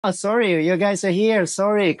Oh, sorry, you guys are here.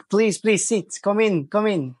 Sorry. Please, please sit. Come in, come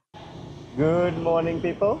in. Good morning,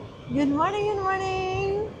 people. Good morning, good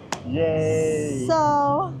morning. Yay.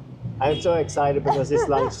 So, I'm so excited because it's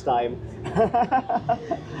lunchtime.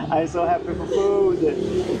 I'm so happy for food.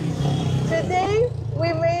 today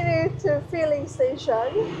we made it to filling station,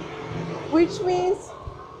 which means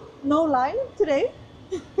no line today.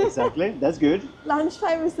 Exactly, that's good.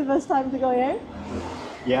 Lunchtime is the best time to go here.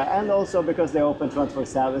 Yeah, and also because they open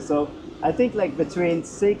 24/7. So I think like between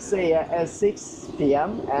 6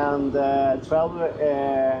 p.m. and 12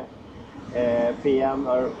 p.m.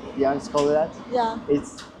 or yeah, let's call it that. Yeah.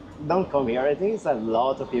 It's don't come here. I think it's a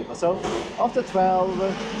lot of people. So after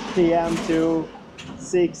 12 p.m. to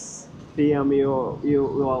 6 p.m.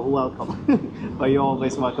 you are welcome. But you're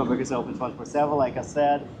always welcome because it's open 24/7, like I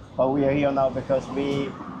said. But we are here now because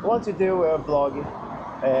we want to do a vlog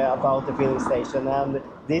about the filling station, and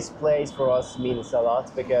this place for us means a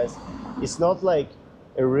lot because it's not like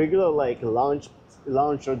a regular like lunch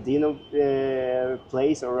or dinner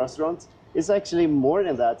place or restaurant. It's actually more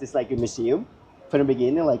than that. It's like a museum from the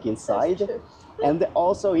beginning, like inside. And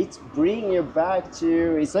also it's bringing you back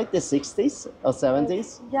to, it's like the 60s or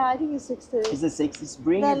 70s. Yeah, I think it's 60s. It's the 60s,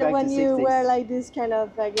 bringing you Then back when to you 60s. wear like this kind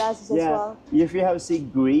of glasses as well. If you have seen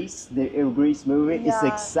Grease, the Grease movie, it's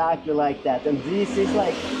Yeah. exactly like that. And this is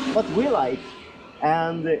like what we like.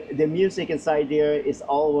 And the music inside there is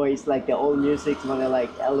always like the old music when they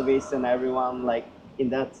like Elvis and everyone like in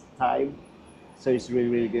that time. So it's really,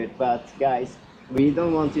 really good. But guys, we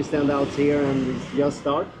don't want to stand out here and just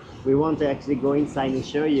start. We want to actually go inside and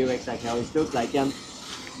show you exactly how it looks like. And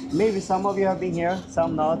maybe some of you have been here,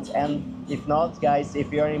 some not. And if not, guys,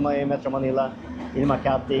 if you're in Metro Manila, in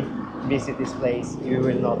Makati, visit this place. You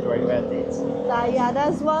will not regret it. Yeah,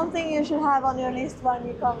 that's one thing you should have on your list when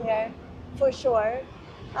you come here, for sure.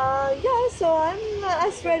 Yeah, so I'm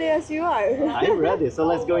as ready as you are. I'm ready, so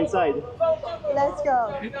let's go inside. Let's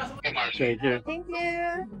go. Straight here. Thank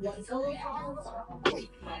you.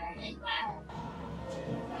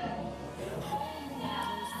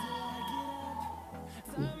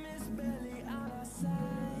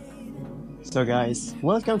 So guys,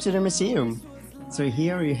 welcome to the museum. So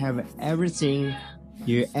here you have everything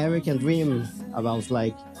you ever can dream about,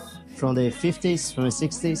 like from the 50s, from the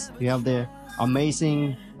 60s. You have the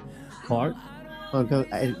amazing car.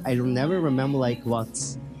 I never remember like what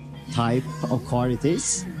type of car it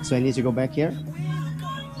is, so I need to go back here.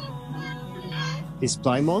 It's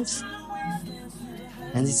Plymouth,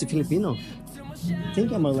 and it's a Filipino. I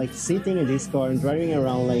think I'm like sitting in this car and driving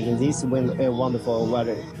around like in this wonderful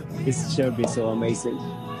weather. It should be so amazing.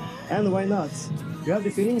 And why not? You have the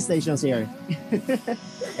filling stations here.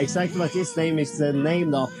 Exactly what this name is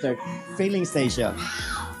named after, filling station.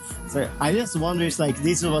 So I just wonder, it's like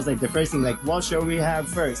this was like the first thing, like what shall we have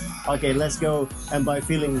first? Okay, let's go and buy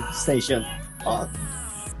filling station. Oh,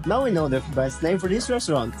 now we know the best name for this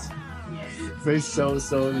restaurant. It's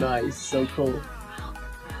so nice, so cool.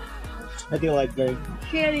 I do like very.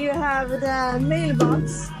 Here you have the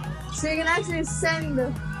mailbox, so you can actually send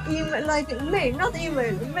email, like mail, not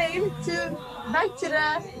email, mail to back to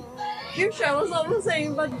the future. I was almost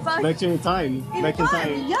saying, but Back to time. Back in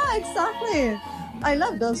time. Yeah, exactly. I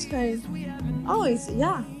love those kinds. Oh, it's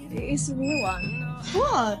a new one.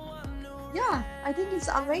 What? Yeah, I think it's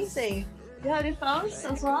amazing. You have the phones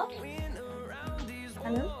as well.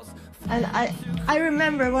 Hello. And I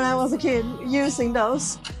remember when I was a kid using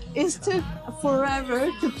those. It took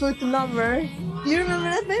forever to put the number. Do you remember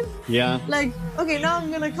that, babe? Yeah. Like, okay, now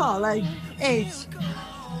I'm gonna call, like, 8.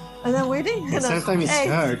 And then waiting. And then Sometimes it's 8.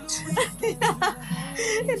 hurt. Yeah.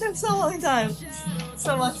 It took so long time.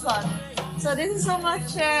 So much fun. So this is so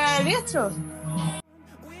much retro.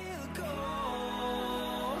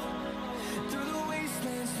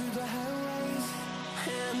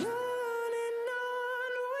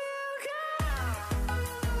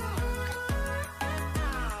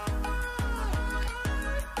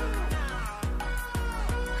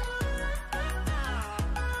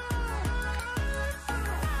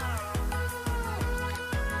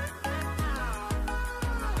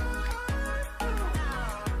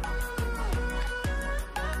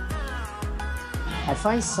 I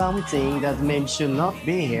find something that maybe should not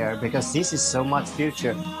be here because this is so much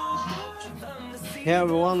future. Here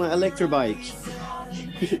we want an electric bike.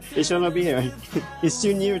 It should not be here. It's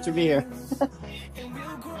too new to be here.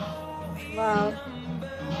 Wow.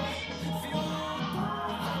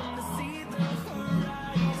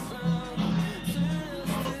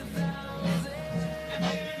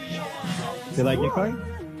 You like your car?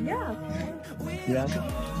 Yeah. Yeah.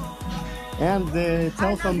 And the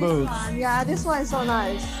telephone booth. Yeah, this one is so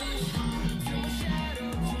nice.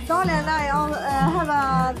 Dolly and I all have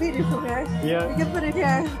a video from here. Yeah. We can put it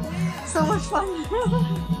here. So much fun.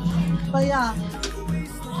 But yeah,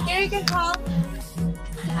 here you can call.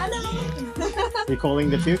 Hello. You calling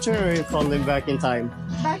the future or you calling back in time?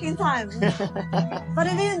 Back in time. But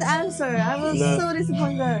I didn't answer. I was No. so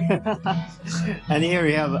disappointed. And here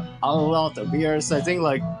we have a lot of beers. I think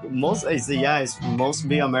like most, it's most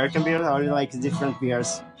be American beers or like different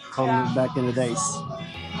beers from back in the days.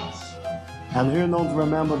 And who don't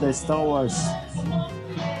remember the Star Wars?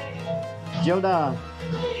 Yoda,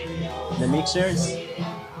 the mixers,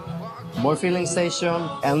 more filling station,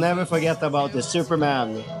 and never forget about the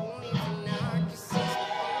Superman.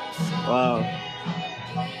 Wow.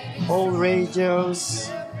 Old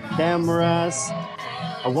radios, cameras.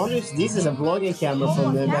 I wonder if this is a vlogging camera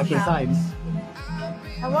from back in time.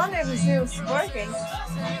 I wonder if it's still working.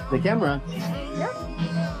 The camera? Yeah.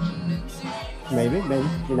 Maybe.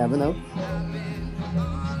 You never know.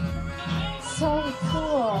 So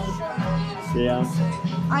cool. Yeah.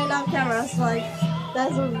 I love cameras. Like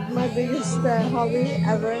that's my biggest hobby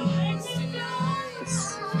ever.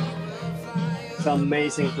 It's an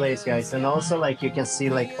amazing place, guys. And also, like, you can see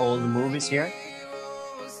like old movies here.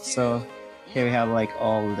 So here we have like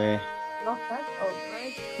all the. Not that old,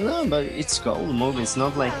 right? No, but it's old movies,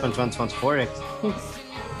 not like from 2024.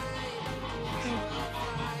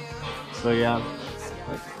 So yeah.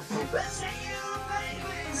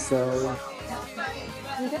 So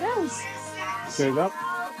Look at those. here we go.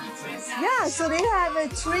 Yeah, so they have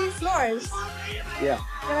 3 floors. Yeah.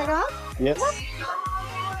 Can I go up? Yes.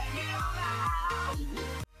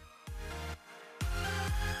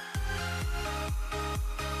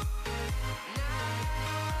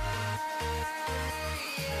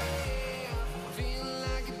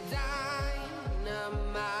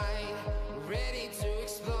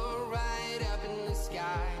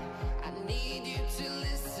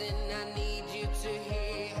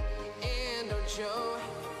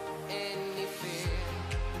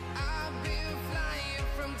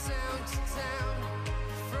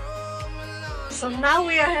 So now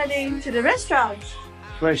we are heading to the restaurant.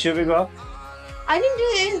 Where should we go? I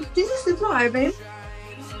think this is the floor, babe.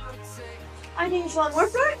 I think it's one more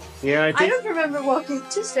floor. Yeah, I I think. don't remember walking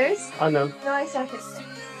 2 stairs. Oh no. No, exactly.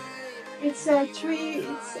 It's actually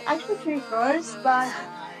 3 floors, but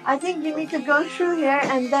I think you need to go through here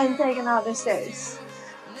and then take another stairs.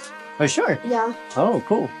 Oh sure. Yeah. Oh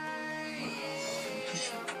cool.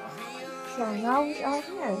 So now we are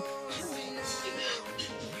here.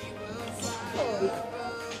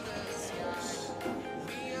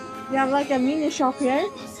 We have like a mini shop here.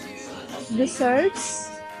 Desserts.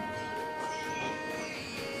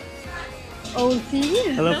 Old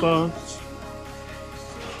TV. Hello, Paul.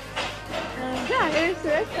 Yeah, here's the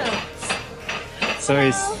restaurant. So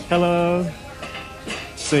it's hello.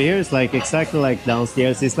 So here's like exactly like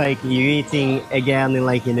downstairs. It's like you eating again in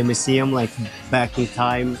like in a museum, like back in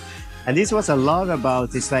time. And this was a lot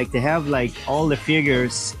about. It's like they have like all the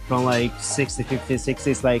figures from like 60s, 50s,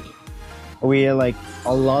 60s. Like we have like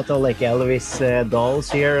a lot of like Elvis dolls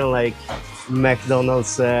here and like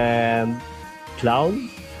McDonald's clown,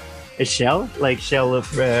 a shell, like shell of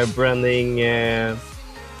branding.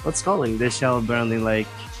 What's calling the shell branding like?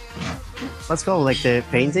 What's called like the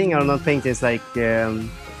painting or not painting? It's like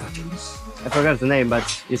I forgot the name,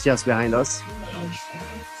 but it's just behind us.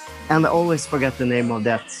 And I always forget the name of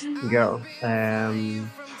that girl.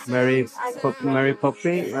 Mary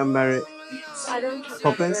Poppy, Mary I don't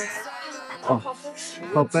Poppins. Oh,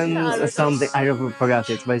 Poppins or something. I forgot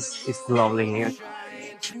it, but it's lovely here.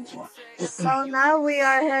 So now we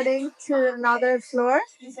are heading to another floor.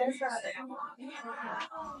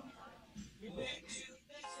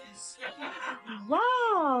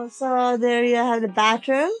 Wow! So there you have the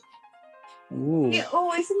bathroom. Ooh. Yeah,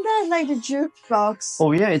 oh, isn't that like the jukebox?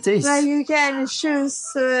 Oh yeah, it is. Like you can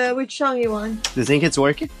choose which song you want. Do you think it's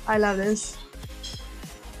working? I love this.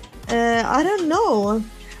 I don't know.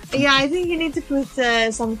 Yeah, I think you need to put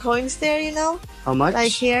some coins there, you know? How much?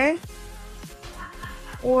 Like here.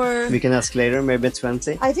 Or... We can ask later, maybe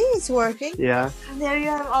 20. I think it's working. Yeah. And there you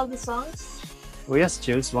have all the songs. We just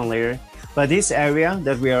choose one later. But this area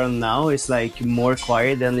that we are on now is like more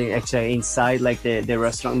quiet than actually inside like the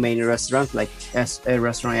restaurant, main restaurant, like as a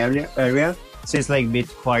restaurant area. So it's like a bit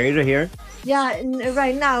quieter here. Yeah, and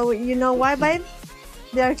right now, you know why, babe?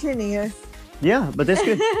 They are cleaning here. Yeah, but that's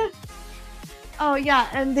good. Oh yeah,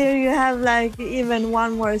 and there you have like even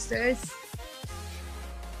one more stairs.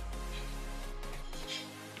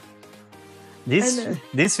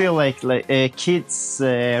 This feel like a kid's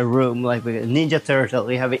room, like with a Ninja Turtle.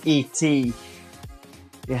 We have an ET. We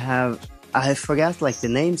have I forgot like the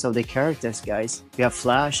names of the characters, guys. You have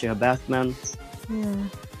Flash, you have Batman, Yeah.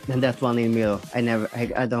 and that one in the middle.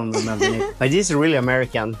 I don't remember the name. But this is really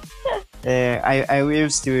American. I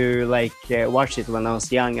used to like watch it when I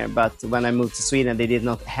was younger, but when I moved to Sweden, they did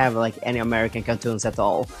not have like any American cartoons at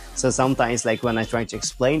all. So sometimes, like when I try to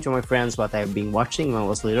explain to my friends what I've been watching when I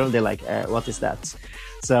was little, they're like, "What is that?"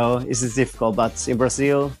 So this is difficult. But in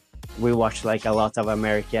Brazil, we watch like a lot of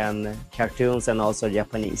American cartoons and also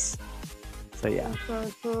Japanese. So yeah,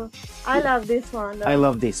 So cool. I love this one though, I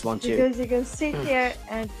love this one too. because you can sit here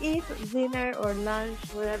and eat dinner or lunch,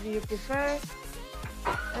 whatever you prefer.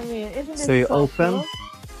 I mean, isn't it So you open, cool?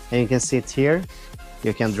 and you can sit here.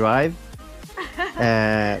 You can drive.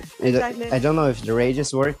 Exactly. I don't know if the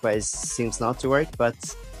radius work, but it seems not to work. But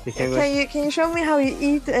you can go. Can you show me how you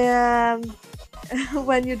eat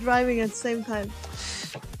when you're driving at the same time?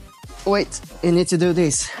 Wait, you need to do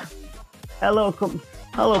this. Hello,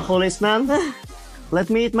 policeman. Let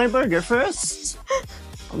me eat my burger first.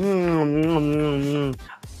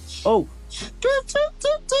 Oh.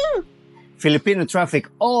 Filipino traffic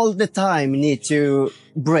all the time need to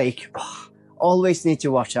brake. Always need to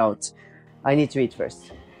watch out. I need to eat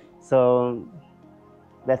first. So,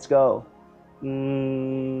 let's go.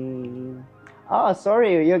 Oh,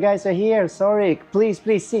 sorry, you guys are here. Sorry, please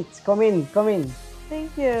sit. Come in.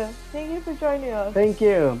 Thank you for joining us. Thank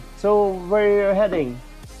you. So, where are you heading?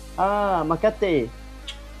 Ah, Makati.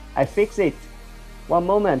 I fix it. One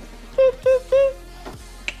moment.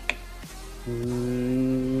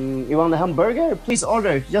 You want a hamburger? Please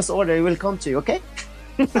order. Just order. It will come to you, okay?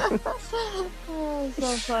 Oh, so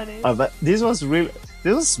funny. But this was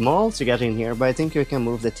small to get in here, but I think you can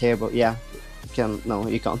move the table. Yeah, you can. No,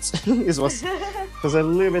 you can't. It was a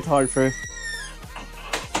little bit hard for.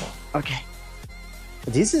 Okay.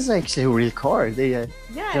 This is actually a real car. They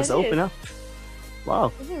Yeah, just it open is. up.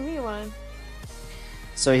 Wow. It's a real one.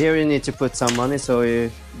 So here you need to put some money so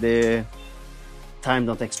the time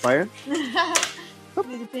don't expire. Need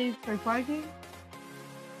to pay for parking.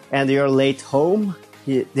 And you're late home.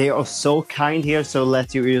 They are so kind here, so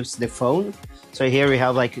let you use the phone. So here we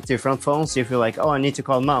have like different phones. If you're like, oh, I need to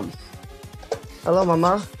call mom. Hello,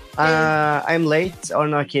 mama. I'm late. Or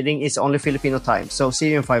not kidding. It's only Filipino time. So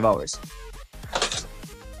see you in 5 hours.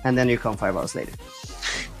 And then you come 5 hours later.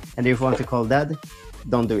 And if you want to call dad,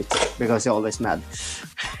 don't do it because you're always mad.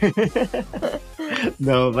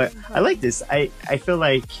 No, but I like this. I feel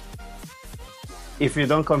like if you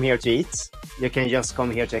don't come here to eat, you can just come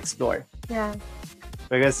here to explore. Yeah.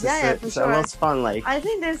 Because for it's sure. a lot of fun. Like, I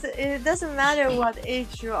think it doesn't matter what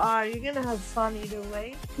age you are, you're gonna have fun either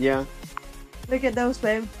way. yeah. Look at those,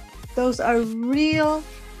 babe. Those are real.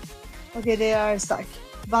 Okay, they are stuck.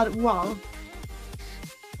 But wow.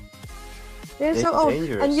 They're so old.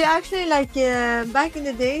 Dangerous. And you actually, like, back in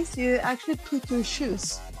the days, you actually put your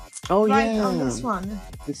shoes Oh right yeah. on this one.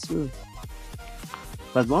 It's true.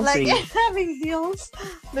 But one Like, thing, having heels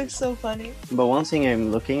looks so funny.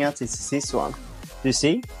 I'm looking at is this one. Do you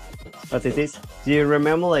see what it is? Do you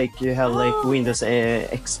remember like you have like Windows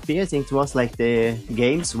XP? I think it was like the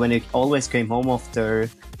games when you always came home after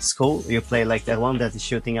school. You play like that one that is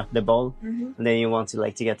shooting up the ball, and then you want to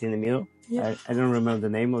like to get in the middle. Yeah. I don't remember the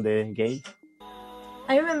name of the game.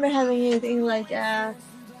 I remember having it in like a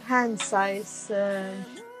hand size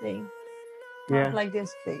thing. Yeah. Not like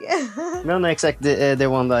this big. No, exactly. The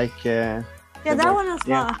one like. Yeah, the that board. one as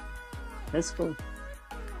well. Yeah. That's cool.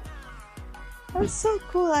 That's so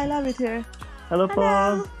cool. I love it here. Hello,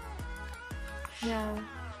 Paul. Yeah.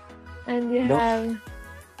 And you No. have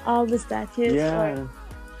all the statues. Yeah.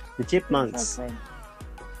 The chipmunks. Okay.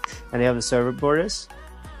 And they have the server borders.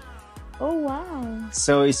 Oh wow.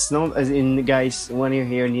 So it's not as in, guys, when you're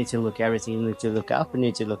here, you need to look everything. You need to look up, you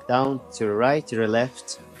need to look down, to the right, to the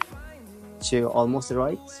left, to almost the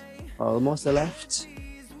right, almost the left.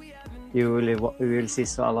 You will see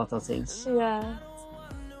a lot of things. Yeah.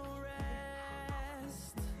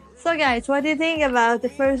 So guys, what do you think about the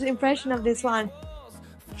first impression of this one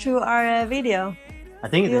through our video? I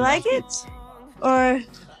think Do you like it? Or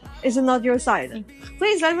is it not your side?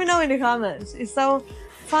 Please let me know in the comments. It's so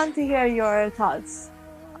fun to hear your thoughts.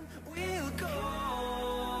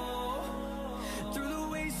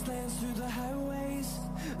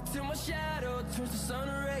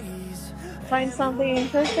 Find something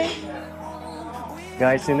interesting?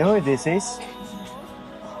 Guys, you know what this is?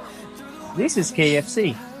 This is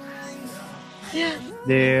KFC. Yeah.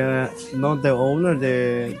 The not the owner,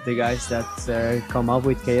 the guys that come up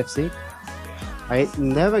with KFC. I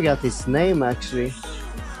never got his name actually.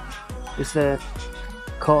 It's a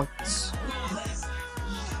Cot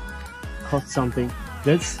something.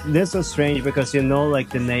 That's so strange because you know like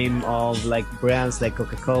the name of like brands like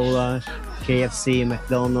Coca-Cola, KFC,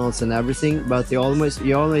 McDonald's, and everything, but you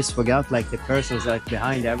always forgot like the persons like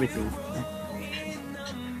behind everything.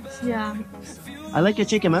 Yeah. I like your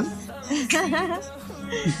chicken, man.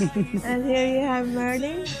 And here you have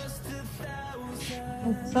Merlin.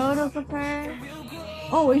 And photos of her.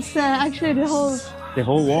 Oh, it's actually the whole. The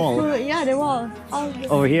whole wall. Yeah, the wall.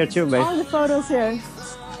 Over here too, babe. All the photos here.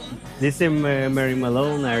 This is Mary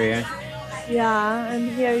Malone area. Yeah, and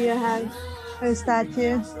here you have her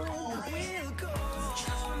statue.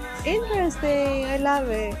 Interesting. I love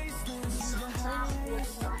it.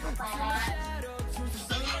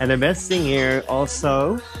 And the best thing here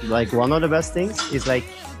also, like one of the best things is like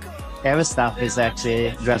every staff is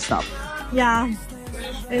actually dressed up. Yeah,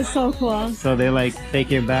 it's so cool. So they like take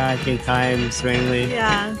you back in time strangely.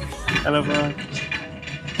 Yeah. I love that.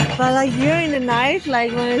 But like during the night,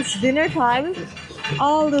 like when it's dinner time,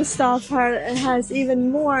 all the stuff has even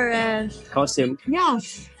more. Costume. Yeah,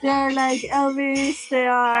 they're like Elvis. They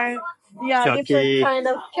are Chucky. different kind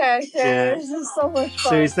of characters. Yeah. It's so much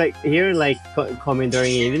fun. So it's like here, like coming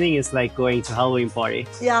during evening is like going to Halloween party.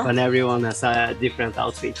 Yeah. When everyone has a different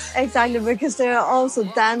outfit. Exactly, because they're also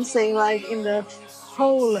dancing like in the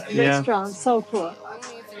whole restaurant. So cool.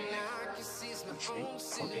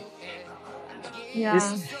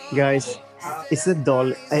 Yeah. Guys, it's a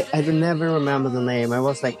doll. I don't never remember the name. I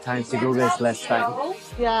was like trying to Google this last time.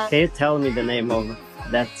 Yeah. Can you tell me the name of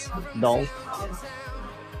that doll?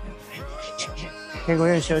 Can I go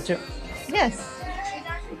here and show it to you? Yes.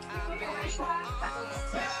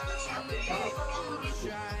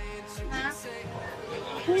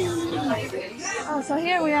 Oh, so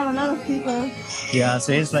here we have a lot of people. Yeah,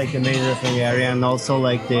 so it's like the main restaurant area and also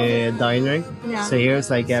like the diner. Yeah. So here's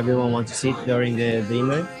like everyone wants to sit during the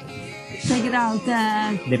dinner. Check it out,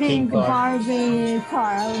 the pink car. Barbie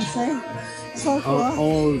car, I would say. So cool.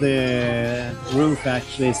 All the roof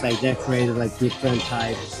actually is like decorated like different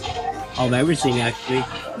types of everything actually.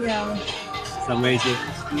 Yeah. It's amazing.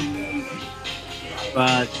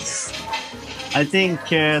 But I think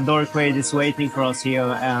Dorkwade is waiting for us here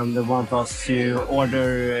and they want us to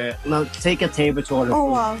order, no, take a table to order Oh,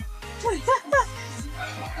 food. wow.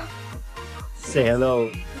 Say hello.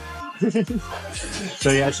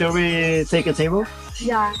 So yeah, shall we take a table?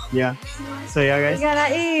 Yeah. Yeah. So yeah, We're guys, gonna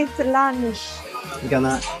eat lunch. we're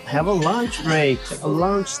gonna have a lunch break, a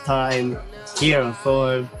lunch time here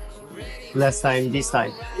for last time this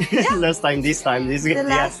time. Last time this time. This is The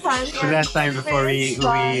last time. the last time before we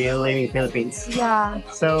live in Philippines. Yeah.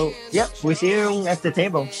 So yeah, we see you at the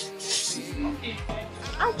table.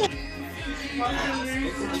 Okay.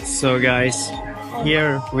 So guys,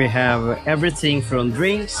 here we have everything from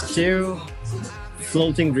drinks to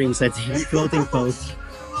floating drinks, I think, floating Coke.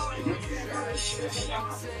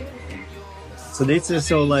 So this is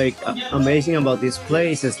so like amazing about this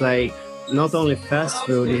place. It's like not only fast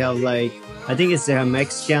food, you have like, I think they have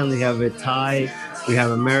Mexican, they have a Thai, we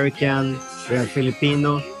have American, we have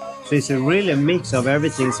Filipino. So it's a really a mix of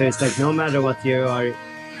everything. So it's like no matter what you are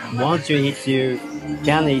want to eat, you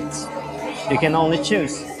can eat. You can only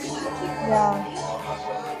choose. Yeah.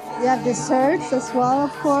 We have desserts as well,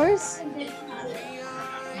 of course.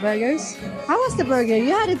 Burgers. How was the burger? You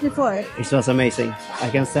had it before. It was amazing. I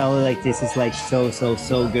can tell like this is like so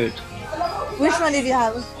good. Which one did you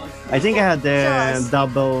have? I think I had the Show us.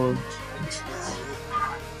 double.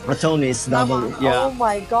 Tony's double. Yeah. Oh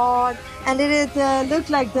my god. And did it look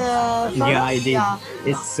like the photo? Yeah, I did. Yeah.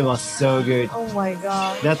 It was so good. Oh my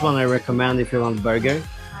god. That one I recommend if you want burger.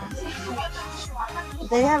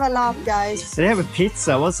 They have a lot, guys. They have a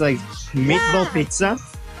pizza. What's like meatball Yeah. pizza?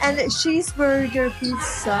 And cheeseburger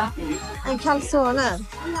pizza. And calzone.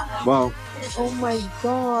 Wow. Oh my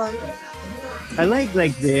god. I like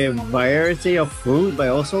the variety of food, but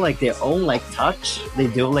also like their own like touch they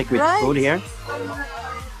do like with Right. food here.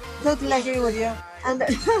 Totally agree with you. And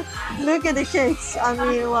look at the cakes. I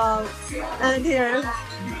mean, wow. And here.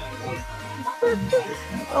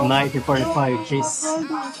 1945 kiss.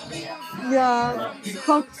 Yeah.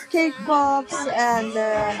 Cake pops and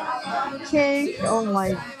cake. Oh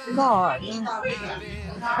my god.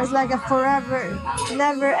 It's like a forever,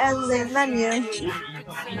 never ending menu.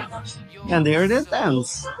 And there it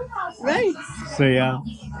ends. Right. So yeah.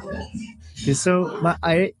 So, but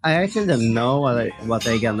I actually don't know what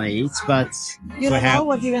I gonna eat, but You don't know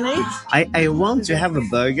what you're gonna eat? I want to have a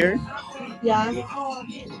burger. Yeah.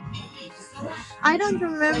 I don't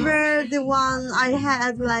remember the one I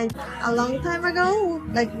had like a long time ago,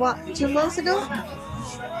 like what, 2 months ago?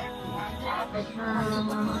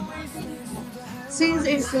 Uh, since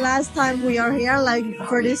it's the last time we are here, like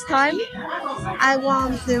for this time, I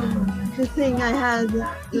want the thing I had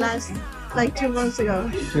last, like 2 months ago.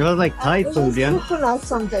 It was like Thai It food, was yeah? coconut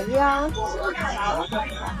something, yeah.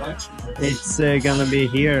 It's gonna be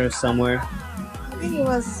here somewhere. I think it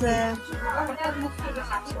was. I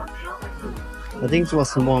think it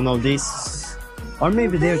was one of these. Or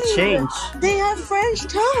maybe they've changed. They have French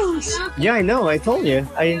toast. Yeah, I know, I told you.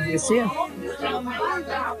 You see it.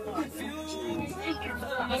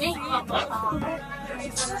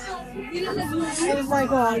 Oh my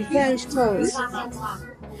god, French toast.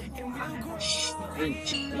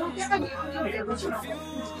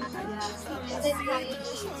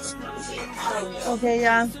 Okay,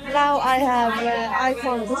 yeah. Now I have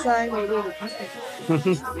icon design.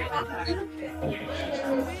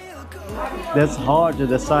 That's hard to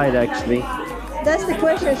decide actually. That's the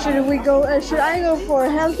question. Should we go? Should I go for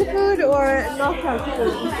healthy food or not healthy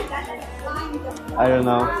food? I don't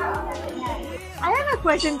know. I have a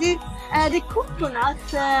question. The coconut.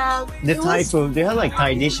 The it Thai was food, they have like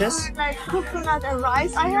Thai dishes. like coconut and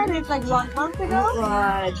rice. I had it like 1 month ago.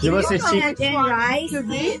 There was a Coconut chicken, and rice.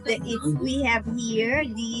 We have here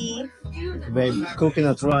the babe.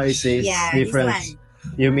 Coconut rice is Yeah, this different. one.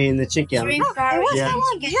 You mean the chicken? shrimp curry. it was Yeah. that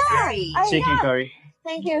one. Chicken Yeah. curry. Chicken curry.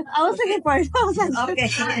 Thank you. I was looking for it. I was like, Okay.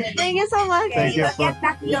 Thank you so much. Thank you. Get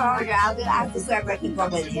back to your order. I will have to serve everything for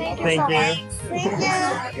you. Thank you.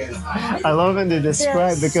 Thank you. I love when they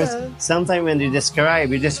describe They're because so- sometimes when you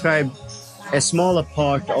describe a smaller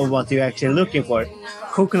part of what you're actually looking for.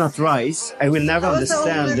 Coconut rice, I will never That was the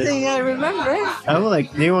understand only it. thing I remember. I was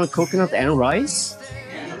like, do you want coconut and rice?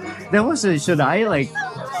 That was should I like,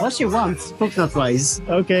 what you want? Coconut rice.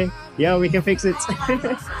 Okay, yeah, we can fix it.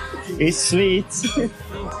 It's sweet.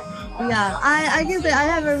 Yeah, I can say I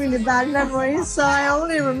have a really bad memory, so I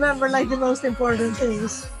only remember like the most important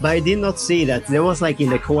things. But I did not see that. There was like in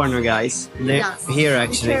the corner, guys. Yeah. Here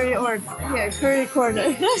actually. Curry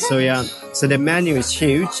corner. So yeah, so the menu is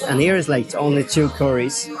huge, and here is like only 2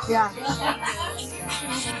 curries. Yeah.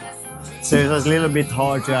 So it was a little bit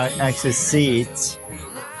hard to actually see it.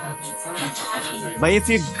 But if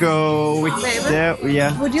you go with the,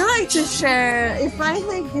 yeah, Would you like to share, if I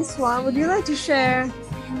take this one, would you like to share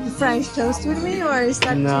the French toast with me, or is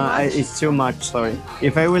that no, too much? it's too much. Sorry.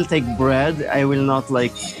 If I will take bread, I will not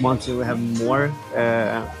like want to have more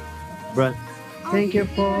bread. Thank you,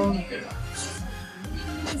 Paul.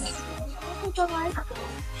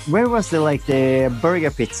 Where was the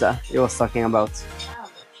burger pizza you was talking about?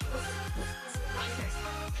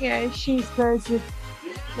 Yeah, she's burger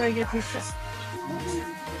pizza.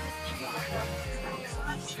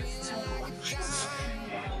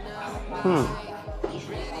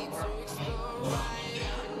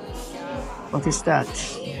 What is that?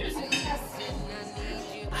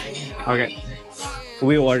 Okay.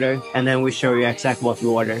 We order and then we show you exactly what we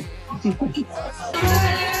order.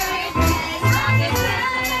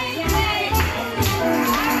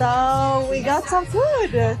 So we got some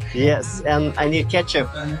food. Yes, and I need ketchup.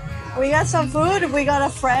 We got some food. We got a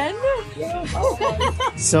friend.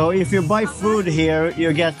 So if you buy food here,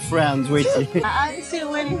 you get friends with you. I'm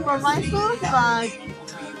still waiting for my food, but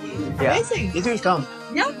Yeah, amazing. it will come.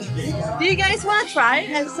 Yeah. Do you guys want to try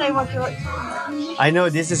and say what you want? I know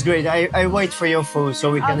this is great. I wait for your food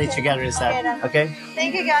so we can eat Okay. together instead. Okay, then. Okay?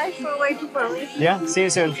 Thank you guys for waiting for me. Yeah, see you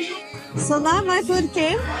soon. So now my food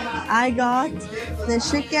came. I got the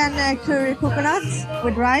chicken curry coconut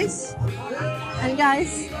with rice. And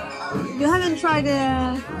guys, you haven't tried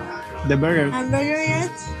the The burger. hamburger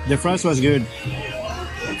yet? The fries was good.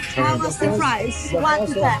 How was the fries? 1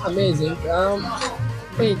 to 10. Amazing.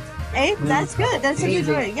 8. 8? That's good. That's a good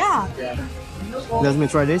rate. Yeah. Let me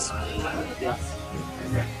try this.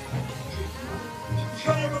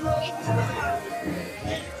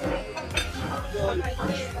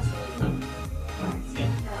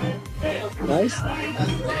 Nice.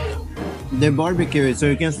 The barbecue, so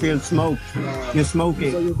you can feel smoke. You smoke So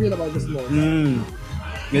it. you feel about the smoke? Mmm.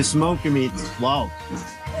 The smoky meat. Wow.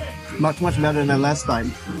 Much better than last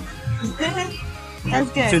time. That's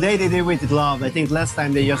good. Today they did with love. I think last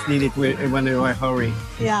time they just did it when they were hurry.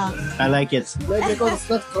 Yeah. I like it. Like because it's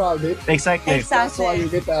not crowded, Exactly. that's why you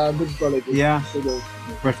get a good quality. Yeah. Today.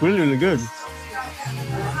 But really good.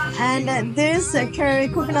 And this curry,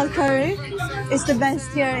 coconut curry, is the best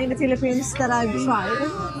here in the Philippines that I've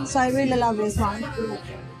tried. So I really love this one.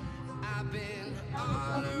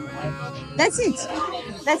 That's it.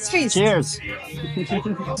 That's feast. Cheers.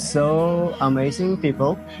 So amazing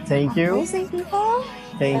people. Thank you. Amazing people.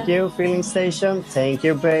 Thank you, filling station. Thank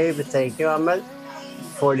you, babe. Thank you, Ahmed,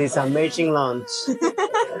 for this amazing lunch.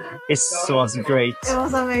 It was great. It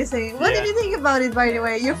was amazing. What did Yeah. you think about it, by the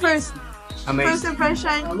way? Your first Amazing. impression?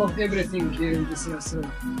 I love everything here in this restaurant.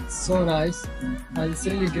 It's so nice, and it's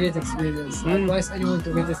really great experience. I advise anyone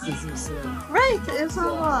to visit this restaurant. Right, it's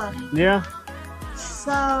so fun. Yeah.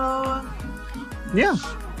 So Yeah.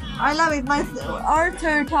 I love it. Our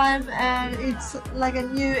third time, and it's like a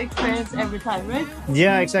new experience every time, right?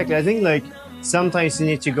 Yeah, exactly. I think like sometimes you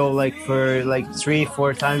need to go like for like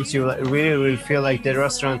 3-4 times. You like, really feel like the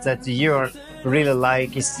restaurant that you're really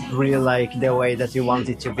like is really like the way that you want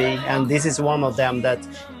it to be. And this is one of them that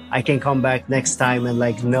I can come back next time and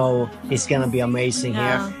like know it's gonna be amazing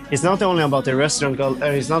Yeah. here. It's not only about the restaurant,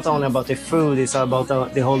 it's not only about the food. It's about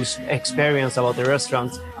the whole experience about the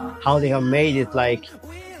restaurant, how they have made it like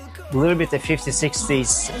a little bit the 50s,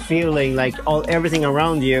 60s feeling, like everything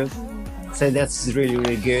around you. So that's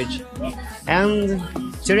really good. And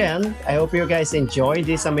to the end, I hope you guys enjoyed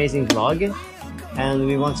this amazing vlog. And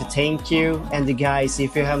we want to thank you. And the guys,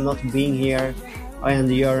 if you have not been here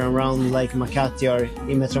and you're around like Makati or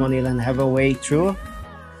in Metro Manila and have a way through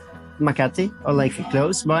Makati or like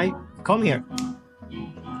close by, come here.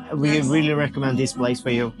 We Yes. really recommend this place for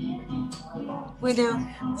you. We do.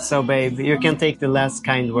 So babe, you can take the last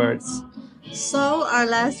kind words. So our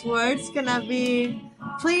last words gonna be: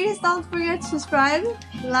 please don't forget to subscribe,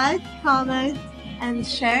 like, comment, and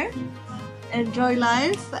share. Enjoy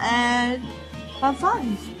life and have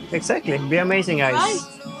fun. Exactly. Be amazing, guys. Right.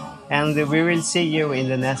 And we will see you in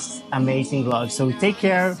the next amazing vlog. So take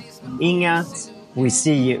care. Ingat. We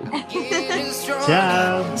see you.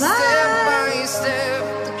 Ciao. Bye. Step by step,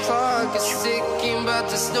 the clock is ticking, but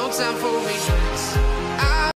there's no time for